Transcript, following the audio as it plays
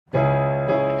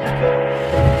Okay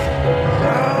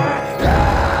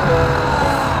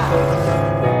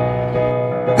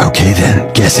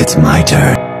then, guess it's my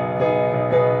turn.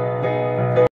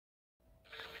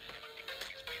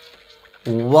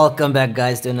 Welcome back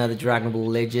guys to another Dragonball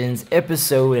Legends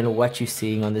episode, and what you're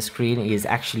seeing on the screen is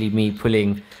actually me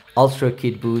pulling Ultra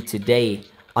Kid Buu today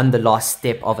on the last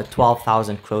step of a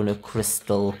 12,000 chrono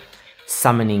crystal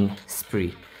summoning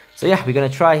spree. So yeah, we're gonna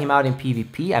try him out in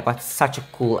PvP. I got such a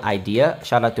cool idea.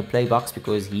 Shout out to Playbox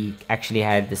because he actually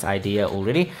had this idea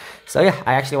already. So yeah,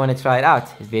 I actually want to try it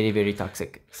out. It's very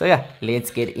toxic. So yeah, let's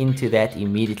get into that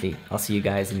immediately. I'll see you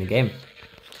guys in the game.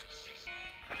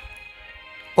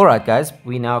 Alright guys,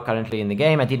 we're now currently in the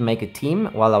game. I did make a team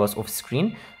while I was off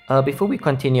screen. Before we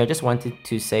continue, I just wanted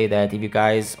to say that if you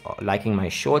guys are liking my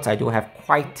shorts, I do have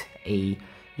quite a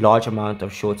large amount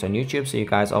of shorts on YouTube, so you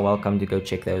guys are welcome to go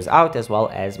check those out, as well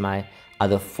as my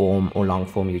other form or long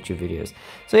form YouTube videos.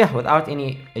 So yeah, without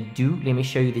any ado, let me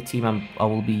show you the team I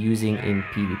will be using in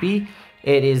PvP.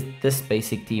 It is this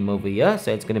basic team over here.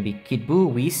 So it's going to be Kid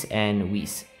Buu, Whis, and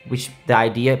Whis, which the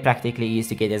idea practically is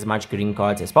to get as much green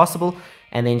cards as possible,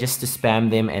 and then just to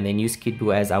spam them and then use Kid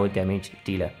Buu as our damage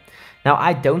dealer. Now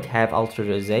I don't have Ultra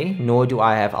Rosé, nor do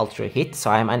I have Ultra Hit,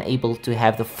 so I am unable to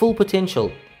have the full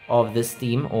potential of this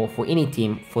team, or for any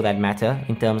team for that matter,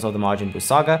 in terms of the Majin Buu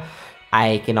saga.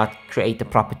 I cannot create the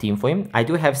proper team for him. I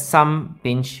do have some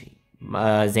bench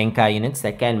Zenkai units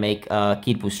that can make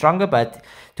Kid Buu stronger, but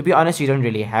to be honest, you don't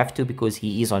really have to, because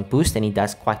he is on boost and he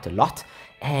does quite a lot,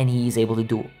 and he is able to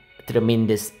do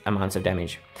tremendous amounts of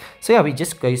damage. So yeah, we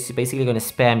just basically going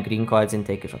to spam green cards and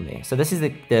take it from there. So this is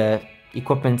the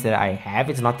equipment that I have.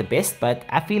 It's not the best, but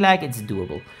I feel like it's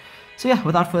doable. So yeah,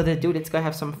 without further ado, let's go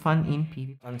have some fun in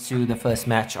PvP. On to the first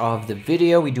match of the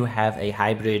video. We do have a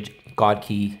hybrid guard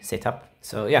key setup.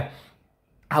 So yeah,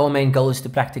 our main goal is to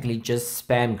practically just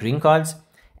spam green cards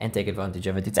and take advantage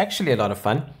of it. It's actually a lot of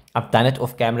fun. I've done it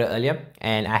off camera earlier,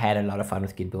 and I had a lot of fun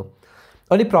with Kid Buu.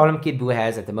 Only problem Kid Buu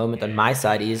has at the moment on my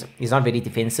side is he's not very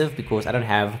defensive, because I don't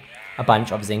have a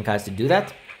bunch of Zenkais to do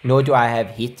that, nor do I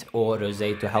have Hit or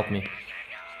Rosé to help me.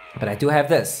 But I do have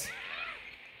this.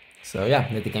 So yeah,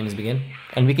 let the games begin.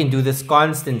 And we can do this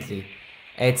constantly.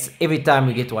 It's every time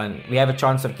we get one, we have a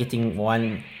chance of getting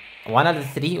one out of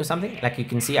 3 or something. Like you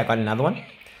can see, I got another one.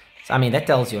 So I mean, that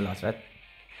tells you a lot, right?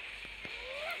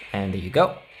 And there you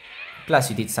go. Plus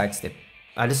you did sidestep.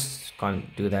 I just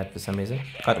can't do that for some reason.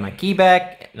 Got my key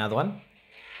back. Another one.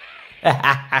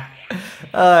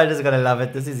 Oh, I just gotta love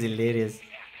it. This is hilarious.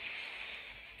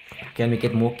 Can we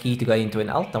get more key to go into an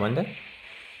ult, I wonder?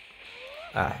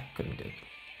 Couldn't do it.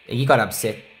 He got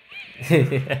upset.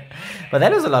 But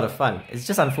that was a lot of fun. It's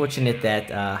just unfortunate that,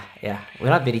 yeah, we're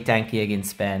not very tanky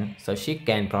against Span. So she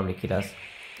can probably kill us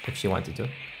if she wanted to.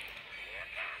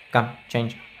 Come,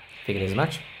 change. Figured as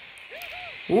much.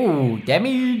 Ooh,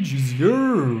 damage is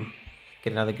here.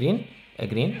 Get another green. A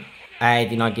green. I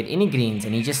did not get any greens,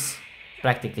 and he just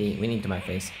practically went into my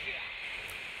face.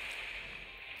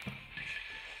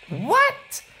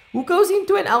 What? Who goes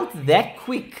into an ult that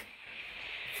quick?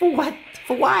 For what?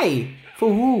 For why?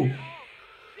 For who?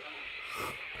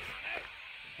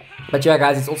 But yeah,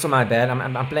 guys, it's also my bad.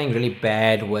 I'm playing really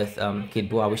bad with Kid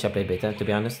Buu. I wish I played better, to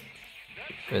be honest.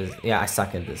 Because yeah, I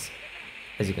suck at this,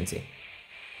 as you can see.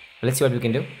 Let's see what we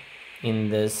can do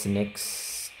in this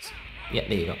next. Yeah,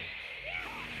 there you go.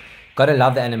 Gotta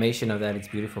love the animation of that. It's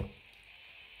beautiful.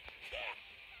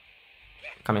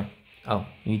 Come here. Oh,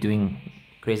 you're doing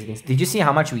crazy things. Did you see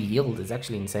how much we healed? It's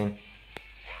actually insane.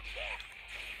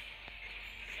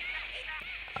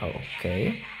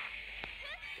 Okay.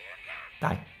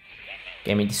 Die.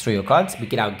 Okay, me destroy your cards. We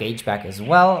get our gauge back as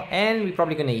well. And we're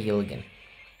probably gonna heal again.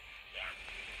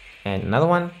 And another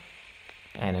one.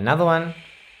 And another one.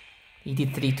 He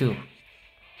did 3 too.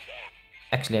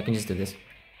 Actually, I can just do this.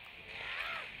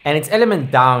 And it's element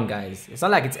down, guys. It's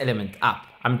not like it's element up.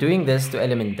 I'm doing this to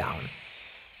element down,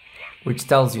 which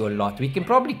tells you a lot. We can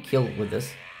probably kill with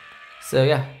this. So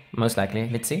yeah, most likely.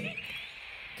 Let's see.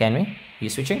 Can we? You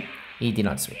switching? He did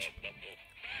not switch.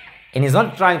 And he's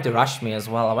not trying to rush me as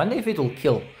well. I wonder if it will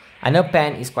kill. I know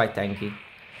Pan is quite tanky,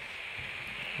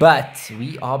 but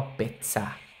we are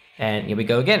better. And here we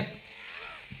go again.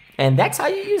 And that's how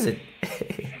you use it.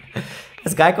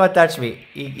 This guy can't touch me.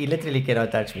 He literally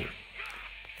cannot touch me.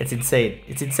 It's insane.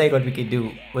 It's insane what we can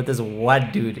do with this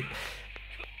one dude.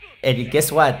 And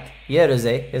guess what? Here,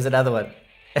 Rosé. Here's another one.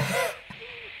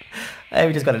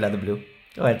 We just got another blue.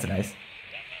 Oh, that's nice.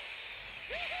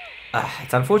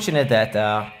 It's unfortunate that,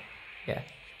 yeah.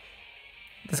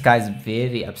 This guy's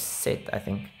very upset, I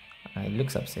think. He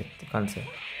looks upset. I can't say.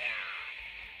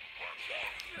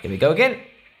 Here we go again.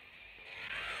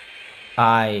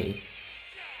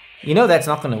 You know that's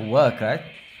not gonna work, right?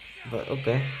 But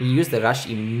okay. He used the rush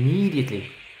immediately.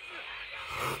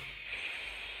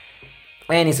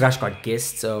 And his rush got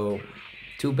guessed, so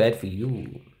too bad for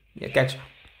you. Yeah, catch.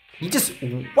 You just...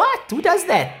 What? Who does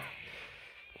that?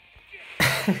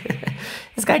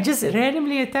 This guy just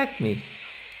randomly attacked me.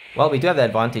 Well, we do have the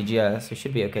advantage here, so it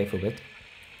should be okay for a bit.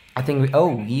 I think we...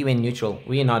 Oh, he went neutral.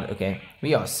 We are not okay.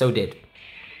 We are so dead.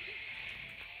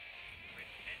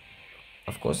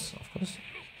 Of course, of course.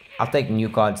 I'll take new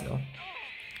cards though.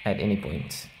 At any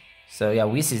point. So yeah,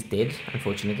 Whis is dead,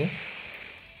 unfortunately.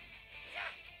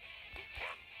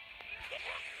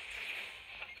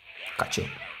 Got you.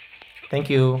 Thank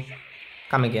you.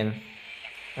 Come again.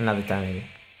 Another time maybe.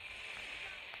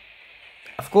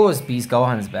 Of course, Beast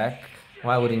Gohan's back.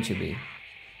 Why wouldn't you be?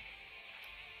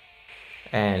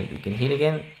 And we can heal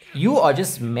again. You are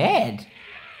just mad.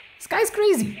 This guy's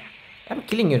crazy. I'm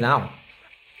killing you now.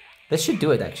 This should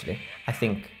do it actually. I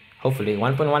think. Hopefully.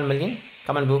 1.1 million.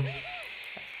 Come on, boo.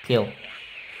 Kill.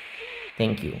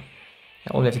 Thank you.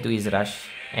 All we have to do is rush.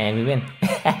 And we win.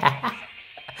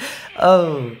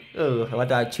 Oh, what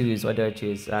do I choose? What do I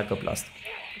choose? I got lost.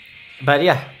 But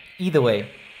yeah, either way,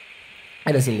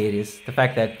 it is hilarious. The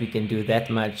fact that we can do that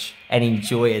much and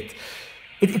enjoy it.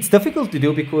 It's difficult to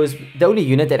do because the only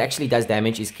unit that actually does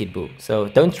damage is Kid Buu. So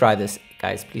don't try this,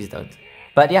 guys. Please don't.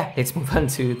 But yeah, let's move on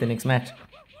to the next match.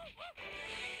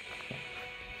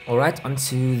 Alright, on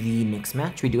to the next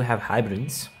match. We do have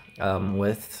hybrids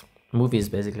with movies,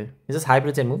 basically. Is this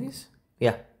hybrids and movies?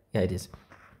 Yeah, it is.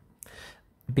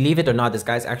 Believe it or not, this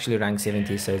guy's actually ranked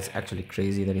 70, so it's actually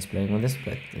crazy that he's playing with this.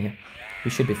 But yeah,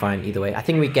 we should be fine either way. I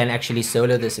think we can actually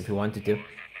solo this if we wanted to.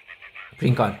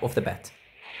 Green card off the bat.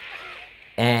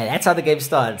 And that's how the game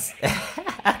starts.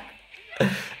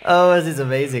 Oh, this is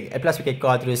amazing. And plus we get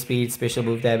card through speed, special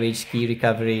move damage, key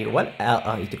recovery. What else?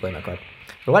 Oh, you took away my card.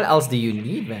 But what else do you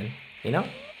need, man? You know?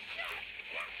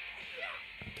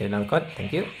 Get another card.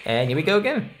 Thank you. And here we go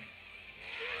again.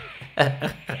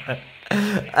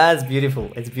 That's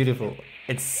beautiful. It's beautiful.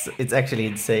 It's actually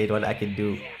insane what I can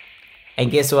do. And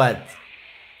guess what?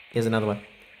 Here's another one.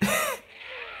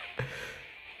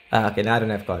 Okay, now I don't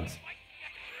have cards.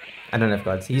 I don't have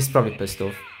cards. He's probably pissed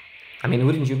off. I mean,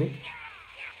 wouldn't you be?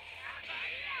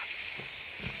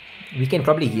 We can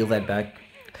probably heal that back.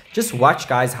 Just watch,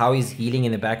 guys, how he's healing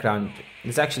in the background.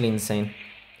 It's actually insane.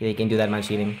 He can do that much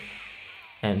healing.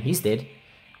 And he's dead.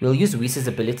 We'll use Whis'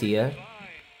 ability here.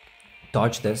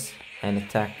 Dodge this and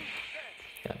attack.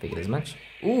 Yeah, I figured as much.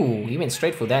 Ooh, he went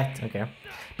straight for that. Okay.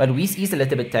 But Whis is a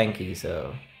little bit tanky,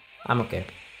 so I'm okay.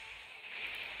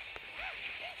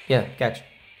 Yeah, catch.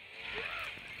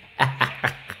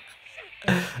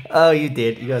 Oh, you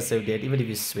did. You are so dead. Even if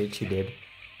you switch, you did.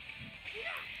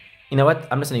 You know what?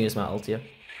 I'm just gonna use my ult here.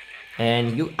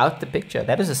 And you out the picture.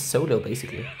 That is a solo,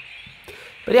 basically.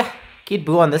 But yeah, Kid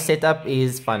Buu on this setup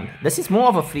is fun. This is more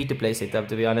of a free-to-play setup,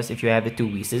 to be honest, if you have the two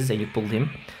Whis and you pulled him.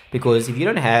 Because if you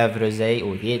don't have Rosé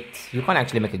or Hit, you can't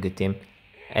actually make a good team.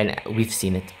 And we've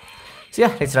seen it. So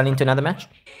yeah, let's run into another match.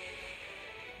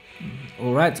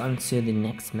 Alright, on to the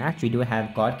next match. We do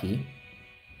have God Key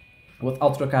with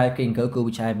Ultra Kaioken and Goku,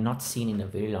 which I have not seen in a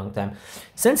very long time.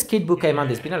 Since Kid Buu came out,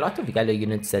 there's been a lot of yellow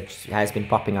units that has been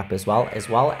popping up as well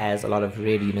as a lot of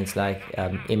red units like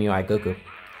MUI Goku.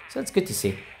 So it's good to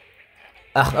see.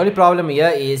 The only problem here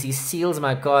is he seals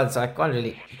my card, so I can't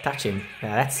really touch him.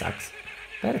 Yeah, that sucks.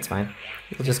 But it's fine.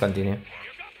 We'll just continue.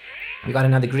 We got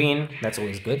another green. That's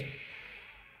always good.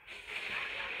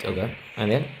 Okay.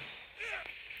 And then.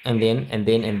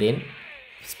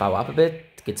 Just power up a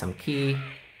bit. Get some key.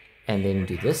 And then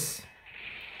do this.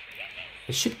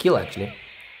 It should kill actually.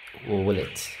 Or will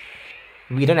it?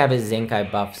 We don't have a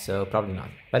Zenkai buff, so probably not.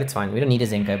 But it's fine. We don't need a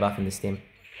Zenkai buff in this team.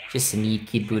 Just need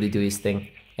Kid Buu to do his thing.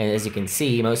 And as you can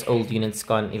see, most old units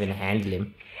can't even handle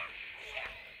him.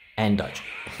 And dodge.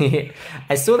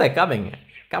 I saw that coming.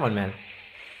 Come on, man.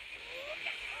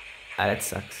 Ah, that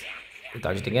sucks. We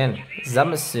dodged again.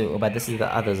 Zamasu. Oh, but this is the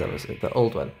other Zamasu. The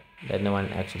old one. That no one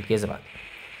actually cares about.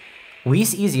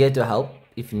 Whis is easier to help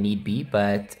if need be,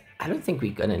 but I don't think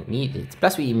we're gonna need it.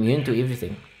 Plus, we're immune to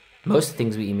everything. Most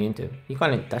things we're immune to. You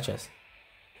can't even touch us.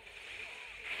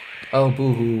 Oh,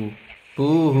 boo-hoo.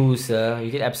 Boo-hoo, sir.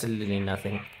 You did absolutely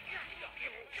nothing.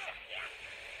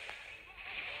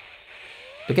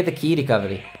 Look at the key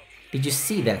recovery. Did you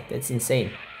see that? That's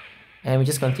insane. And we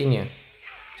just continue.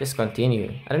 Just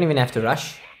continue. I don't even have to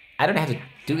rush. I don't have to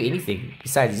do anything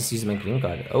besides just use my green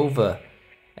card. Over.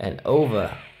 And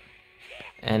over.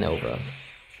 And over.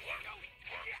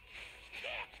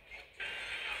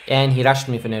 And he rushed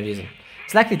me for no reason.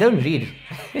 It's like they don't read.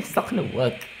 It's not gonna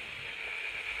work.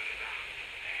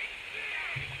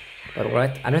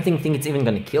 Alright, I don't think it's even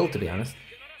gonna kill, to be honest.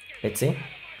 Let's see.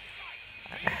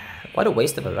 What a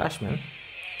waste of a rush, man.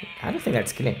 I don't think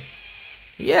that's killing.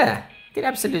 Yeah, did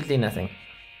absolutely nothing.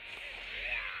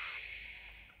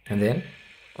 And then,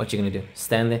 what you gonna do?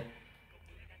 Stand there?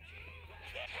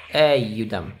 Hey, you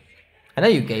dumb. I know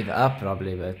you gave up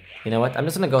probably, but you know what? I'm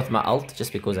just gonna go with my ult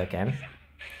just because I can.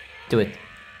 Do it.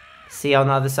 See you on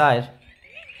the other side.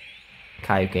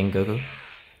 Kaioken Goku.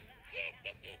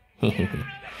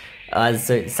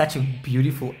 So it's such a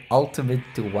beautiful ultimate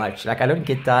to watch. Like, I don't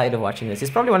get tired of watching this.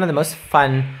 It's probably one of the most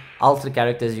fun ultimate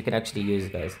characters you can actually use,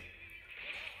 guys.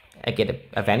 I get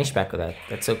a vanish back with that.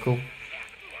 That's so cool.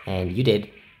 And you did.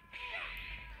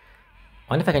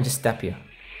 I wonder if I can just stab you.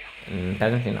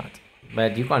 Apparently not.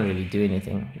 But you can't really do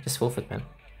anything. You just forfeit, man.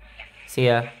 See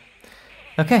ya.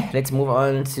 Okay, let's move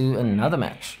on to another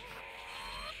match.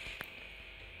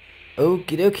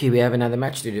 Okie dokie, we have another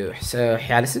match to do. So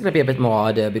yeah, this is gonna be a bit more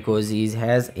harder because he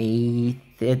has a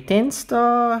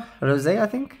 10-star Rose, I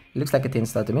think. It looks like a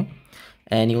 10-star to me.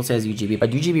 And he also has UGB,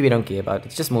 but UGB we don't care about.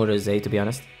 It's just more Rose, to be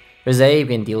honest. Rose we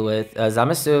can deal with.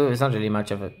 Zamasu is not really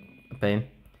much of a pain.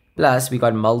 Plus, we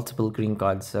got multiple green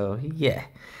cards, so yeah.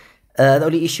 The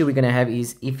only issue we're gonna have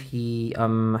is if he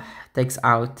takes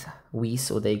out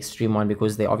Whis or the extreme one,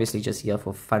 because they're obviously just here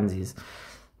for funsies.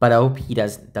 But I hope he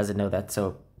doesn't know that.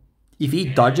 So if he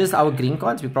dodges our green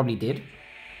cards, we probably did.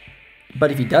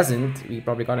 But if he doesn't, we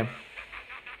probably got him.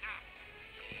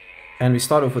 And we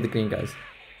start off with the green guys.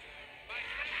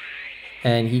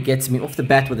 And he gets me off the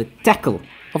bat with a tackle,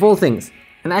 of all things,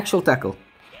 an actual tackle.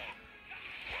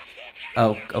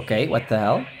 Oh, okay, what the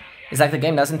hell? It's like the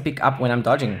game doesn't pick up when I'm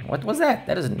dodging. What was that?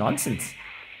 That is nonsense.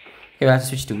 Okay, we have to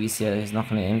switch to Whis here. He's not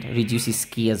going to end. Reduce his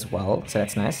ki as well, so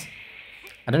that's nice.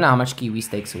 I don't know how much ki Whis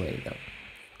takes away, though.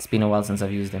 It's been a while since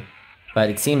I've used him. But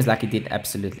it seems like he did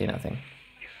absolutely nothing.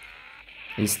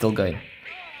 He's still going.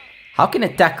 How can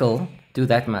a tackle do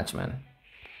that much, man?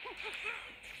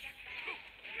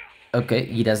 Okay,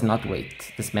 he does not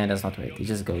wait. This man does not wait. He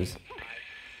just goes.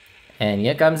 And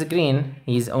here comes a green.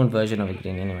 His own version of a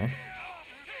green, anyway.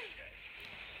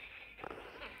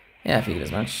 Yeah, I figured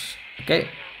as much. Okay,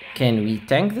 can we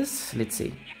tank this? Let's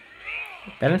see.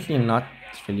 Apparently not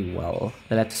really well.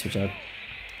 We'll have to switch out.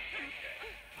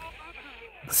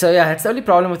 So yeah, that's the only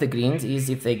problem with the greens is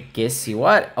if they guess you.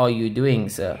 What are you doing,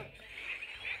 sir?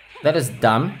 That is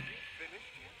dumb.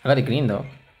 I got a green though.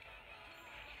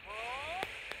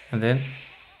 And then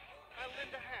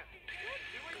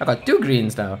I got 2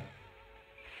 greens now.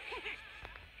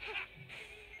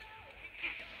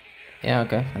 Yeah,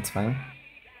 okay, that's fine.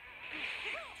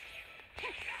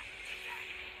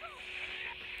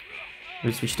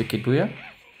 We'll switch to Kibuya.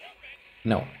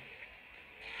 No.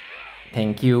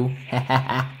 Thank you.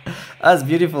 That's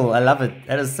beautiful. I love it.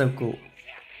 That is so cool.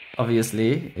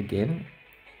 Obviously, again.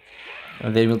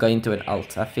 And then we'll go into an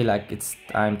ult. I feel like it's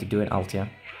time to do an ult here.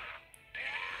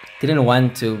 Didn't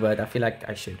want to, but I feel like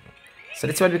I should. So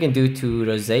that's what we can do to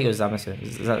Rose or Zamasu.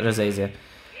 Rose is here.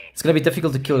 It's gonna be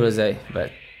difficult to kill Rose,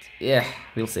 but yeah,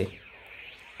 we'll see.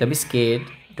 Don't be scared.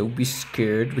 Don't be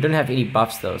scared. We don't have any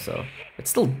buffs though, so it's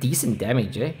still decent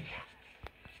damage, eh?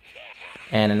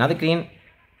 And another green.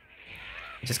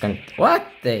 Just gonna. What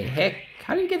the heck?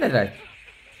 How did you get that right?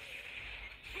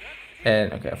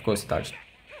 And okay, of course, he dodged.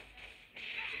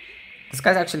 This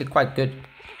guy's actually quite good.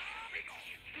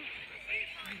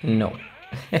 No.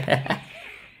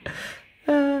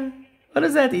 What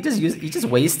is that? He just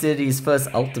wasted his first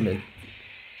ultimate.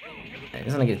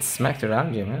 He's gonna get smacked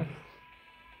around you, man.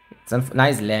 It's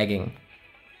nice lagging.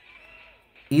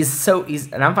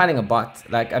 And I'm fighting a bot.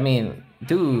 Like, I mean,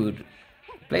 dude,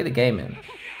 play the game, man.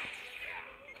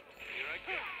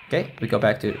 Okay, we go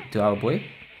back to our boy.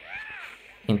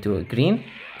 Into a green,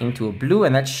 into a blue,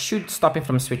 and that should stop him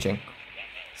from switching.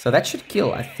 So that should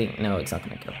kill, I think. No, it's not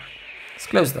gonna kill. It's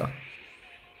close though.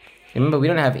 Remember, we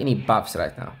don't have any buffs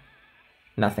right now.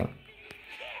 Nothing.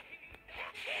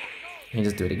 Let me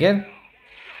just do it again.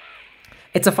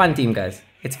 It's a fun team, guys.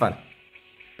 It's fun.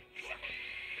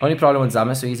 Only problem with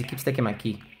Zamasu is he keeps taking my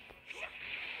key.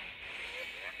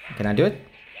 Can I do it?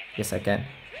 Yes, I can.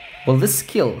 Will this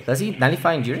kill? Does he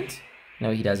nullify endurance?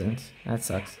 No, he doesn't. That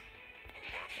sucks.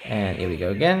 And here we go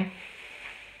again.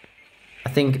 I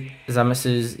think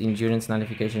Zamasu's endurance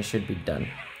nullification should be done.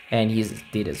 And he's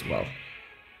dead as well.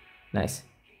 Nice.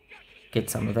 Get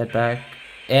some of that back.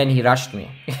 And he rushed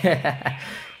me.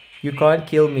 You can't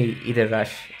kill me in a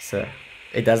rush, sir.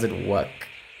 It doesn't work.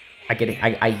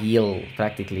 I heal,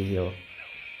 practically heal.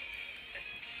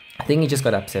 I think he just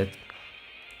got upset.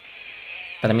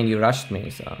 But I mean, you rushed me,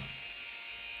 so...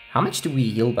 How much do we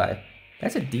heal by?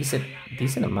 That's a decent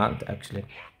amount, actually.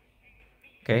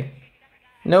 Okay.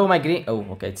 No, my green. Oh,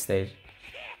 okay, it stayed.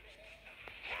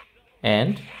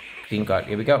 And green card.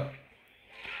 Here we go.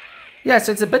 Yeah,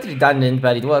 so it's a bit redundant,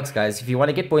 but it works, guys. If you want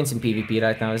to get points in PvP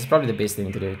right now, it's probably the best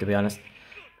thing to do, to be honest.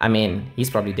 I mean, he's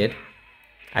probably dead.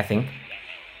 I think.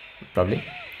 Probably.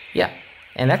 Yeah.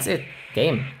 And that's it.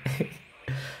 Game.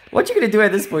 What you gonna do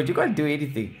at this point? You can't do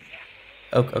anything.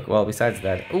 Okay, well, besides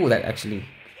that. Oh, that actually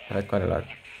hurt quite a lot.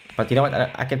 But you know what?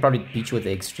 I can probably beat you with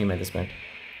the extreme at this point.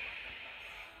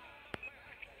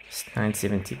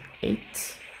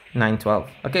 978. 912.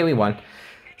 Okay, we won.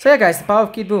 So yeah, guys, the power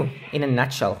of Kid Buu in a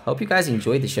nutshell. Hope you guys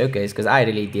enjoyed the showcase, because I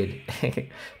really did.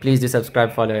 Please do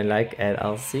subscribe, follow, and like, and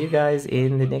I'll see you guys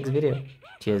in the next video.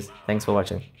 Cheers. Thanks for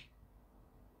watching.